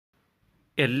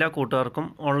എല്ലാ കൂട്ടുകാർക്കും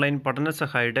ഓൺലൈൻ പഠന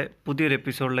സഹായിയുടെ പുതിയൊരു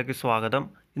എപ്പിസോഡിലേക്ക് സ്വാഗതം.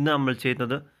 ഇന്ന് നമ്മൾ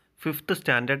ചെയ്യുന്നത് 5th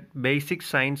സ്റ്റാൻഡേർഡ് ബേസിക്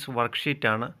സയൻസ്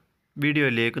വർക്ക്ഷീറ്റാണ്.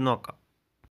 വീഡിയോയിലേക്ക് നോക്കാം.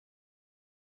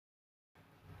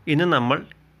 ഇന്ന് നമ്മൾ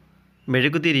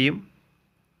മെഴുകുതിരിയും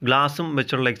ഗ്ലാസും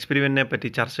വെച്ചുള്ള എക്സ്പെരിമെൻറ്റിനെ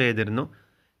പറ്റി ചർച്ച ചെയ്തിരുന്നു.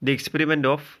 The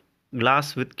experiment of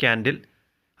glass with candle.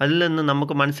 അതിൽ നിന്ന്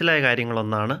നമുക്ക് മനസ്സിലായ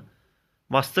കാര്യങ്ങളൊന്നാണ്,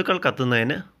 വസ്തുക്കൾ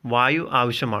കത്തുന്നതിന് വായു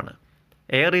ആവശ്യമാണ്.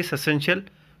 Air is essential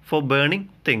for burning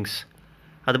things.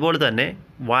 അതുപോലെ തന്നെ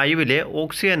വായുവിലെ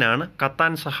ഓക്സിജനാണ്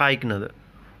കത്താൻ സഹായിക്കുന്നത്.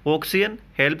 Oxygen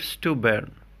helps to burn.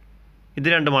 ഇത്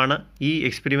രണ്ടുമാണ് ഈ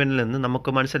എക്സ്പെരിമെൻറ്റിൽ നിന്ന്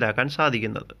നമുക്ക് മനസ്സിലാക്കാൻ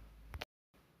സാധിക്കുന്നത്.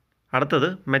 അടുത്തത്,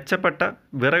 മെച്ചപ്പെട്ട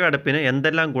വിറകടുപ്പിന്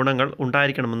എന്തെല്ലാം ഗുണങ്ങൾ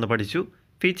ഉണ്ടായിരിക്കണമെന്ന് പഠിച്ചു.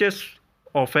 Features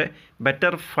of A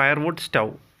better firewood stove.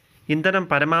 ഇന്ധനം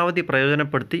പരമാവധി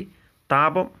പ്രയോജനപ്പെടുത്തി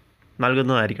താപം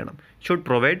നൽകുന്നതായിരിക്കണം. Should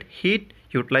provide heat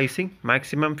utilising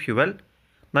maximum fuel.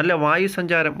 നല്ല വായു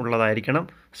സഞ്ചാരം ഉള്ളതായിരിക്കണം.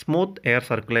 Smooth air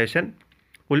circulation.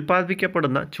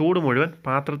 ഉൽപ്പാദിപ്പിക്കപ്പെടുന്ന ചൂട് മുഴുവൻ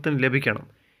പാത്രത്തിന് ലഭിക്കണം.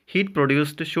 Heat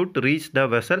produced should reach the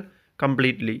vessel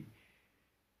completely.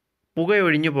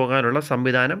 പുകയൊഴിഞ്ഞു പോകാനുള്ള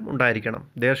സംവിധാനം ഉണ്ടായിരിക്കണം.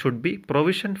 There should be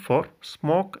provision for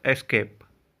smoke escape.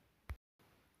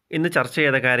 ഇന്ന് ചർച്ച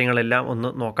ചെയ്ത കാര്യങ്ങളെല്ലാം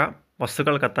ഒന്ന് നോക്കാം.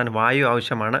 വസ്തുക്കൾ കത്താൻ വായു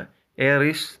ആവശ്യമാണ്. Air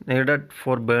is needed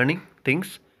for burning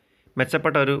things.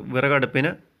 മെച്ചപ്പെട്ട ഒരു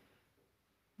വിറകടുപ്പിന്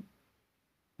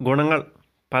ഗുണങ്ങൾ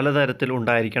പലതരത്തിൽ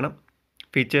ഉണ്ടായിരിക്കണം.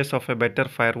 Features of A better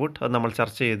firewood, അത് നമ്മൾ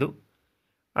ചർച്ച ചെയ്തു.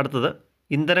 അടുത്തത്,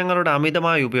 ഇന്ധനങ്ങളുടെ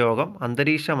അമിതമായ ഉപയോഗം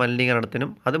അന്തരീക്ഷ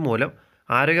മലിനീകരണത്തിനും അതുമൂലം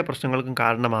ആരോഗ്യ പ്രശ്നങ്ങൾക്കും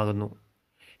കാരണമാകുന്നു.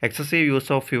 Excessive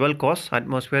use of fuel cos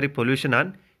atmospheric pollution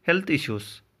and health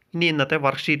issues. ഇനി ഇന്നത്തെ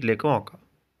വർക്ക്ഷീറ്റിലേക്ക് നോക്കാം.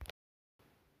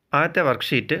 ആദ്യത്തെ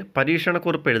വർക്ക്ഷീറ്റ്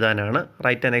പരീക്ഷണക്കുറിപ്പ് എഴുതാനാണ്.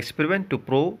 Right an experiment to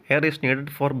prove air is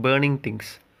needed for burning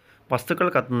things. വസ്തുക്കൾ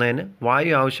കത്തുന്നതിന്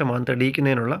വായു ആവശ്യമാണെന്ന്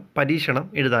തെളിയിക്കുന്നതിനുള്ള പരീക്ഷണം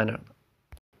എഴുതാനാണ്.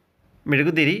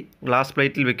 മെഴുകുതിരി ഗ്ലാസ്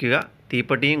പ്ലേറ്റിൽ വെക്കുക.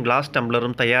 തീപ്പെട്ടിയും ഗ്ലാസ്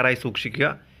ടംബ്ലറും തയ്യാറായി സൂക്ഷിക്കുക.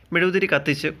 മെഴുകുതിരി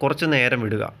കത്തിച്ച് കുറച്ച് നേരം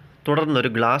വിടുക. തുടർന്നൊരു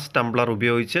ഗ്ലാസ് ടംബ്ലർ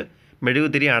ഉപയോഗിച്ച്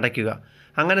മെഴുകുതിരി അടയ്ക്കുക.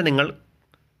 അങ്ങനെ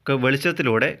നിങ്ങൾക്ക്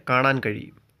വെളിച്ചത്തിലൂടെ കാണാൻ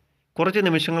കഴിയും. കുറച്ച്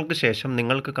നിമിഷങ്ങൾക്ക് ശേഷം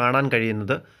നിങ്ങൾക്ക് കാണാൻ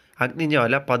കഴിയുന്നത്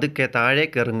അഗ്നിജ്വാല പതുക്കെ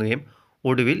താഴേക്ക് ഇറങ്ങുകയും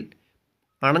ഒടുവിൽ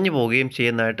അണഞ്ഞു പോവുകയും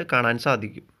ചെയ്യുന്നതായിട്ട് കാണാൻ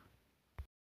സാധിക്കും.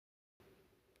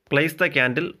 Place the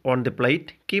candle on the plate.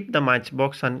 Keep the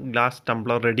matchbox and glass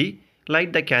tumbler ready.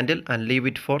 Light the candle and leave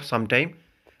it for some time,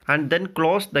 and then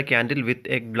close the candle with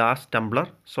a glass tumbler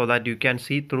so that you can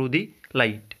see through the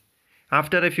light.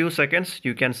 After a few seconds,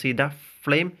 you can see the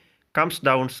flame comes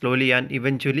down slowly and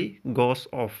eventually goes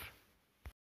off.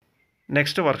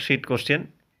 Next worksheet question.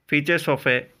 Features of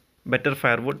a better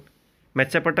firewood.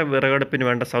 മെച്ചപ്പെട്ട വിറകടുപ്പിന്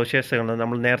വേണ്ട സവിശേഷതകൾ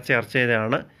നമ്മൾ നേരത്തെ ചർച്ച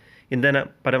ചെയ്തതാണ്. ഇന്ധനം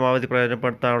പരമാവധി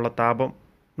പ്രയോജനപ്പെടുത്താനുള്ള താപം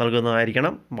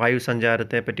നൽകുന്നതായിരിക്കണം. വായു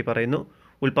സഞ്ചാരത്തെ പറ്റി പറയുന്നു.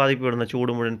 ഉൽപ്പാദിപ്പിക്കപ്പെടുന്ന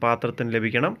ചൂട് മുഴുവൻ പാത്രത്തിന്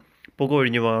ലഭിക്കണം. പുക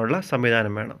ഒഴിഞ്ഞു പോകാനുള്ള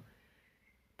സംവിധാനം വേണം.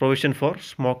 Provision for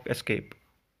smoke escape.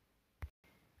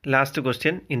 Last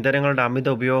question. ഇന്ധനങ്ങളുടെ അമിത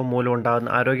ഉപയോഗം മൂലം ഉണ്ടാകുന്ന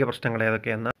ആരോഗ്യ പ്രശ്നങ്ങൾ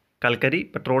ഏതൊക്കെയെന്ന്. കൽക്കരി,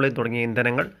 പെട്രോളിയം തുടങ്ങിയ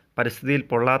ഇന്ധനങ്ങൾ പരിസ്ഥിതിയിൽ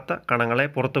പൊള്ളാത്ത കണങ്ങളെ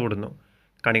പുറത്തുവിടുന്നു.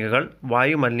 കണികകൾ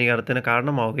വായു മലിനീകരണത്തിന്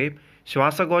കാരണമാവുകയും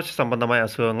ശ്വാസകോശ സംബന്ധമായ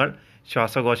അസുഖങ്ങൾ,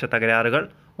 ശ്വാസകോശ തകരാറുകൾ,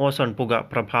 ഓസോൺ പുക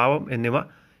പ്രഭാവം എന്നിവ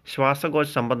ശ്വാസകോശ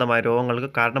സംബന്ധമായ രോഗങ്ങൾക്ക്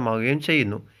കാരണമാവുകയും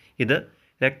ചെയ്യുന്നു. ഇത്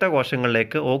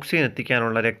രക്തകോശങ്ങളിലേക്ക് ഓക്സിജൻ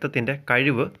എത്തിക്കാനുള്ള രക്തത്തിൻ്റെ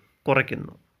കഴിവ്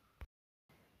കുറയ്ക്കുന്നു.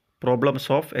 Problems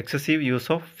of excessive use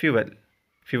of fuel.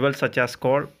 Fuels such as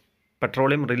coal,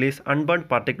 petroleum release unburned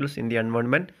particles in the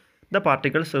environment. The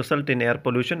particles result in air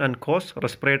pollution and cause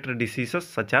respiratory diseases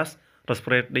such as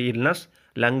respiratory illness,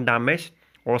 lung damage,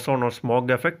 ozone or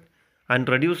smog effect, and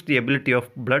reduce the ability of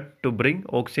blood to bring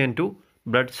oxygen to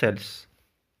blood cells.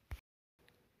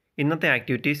 ഇന്നത്തെ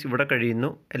activities ഇവിടെ കഴിയുന്നു.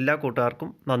 എല്ലാ കൂട്ടുകാർക്കും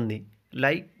നന്ദി.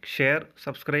 Like, share,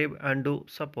 subscribe and do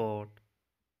support.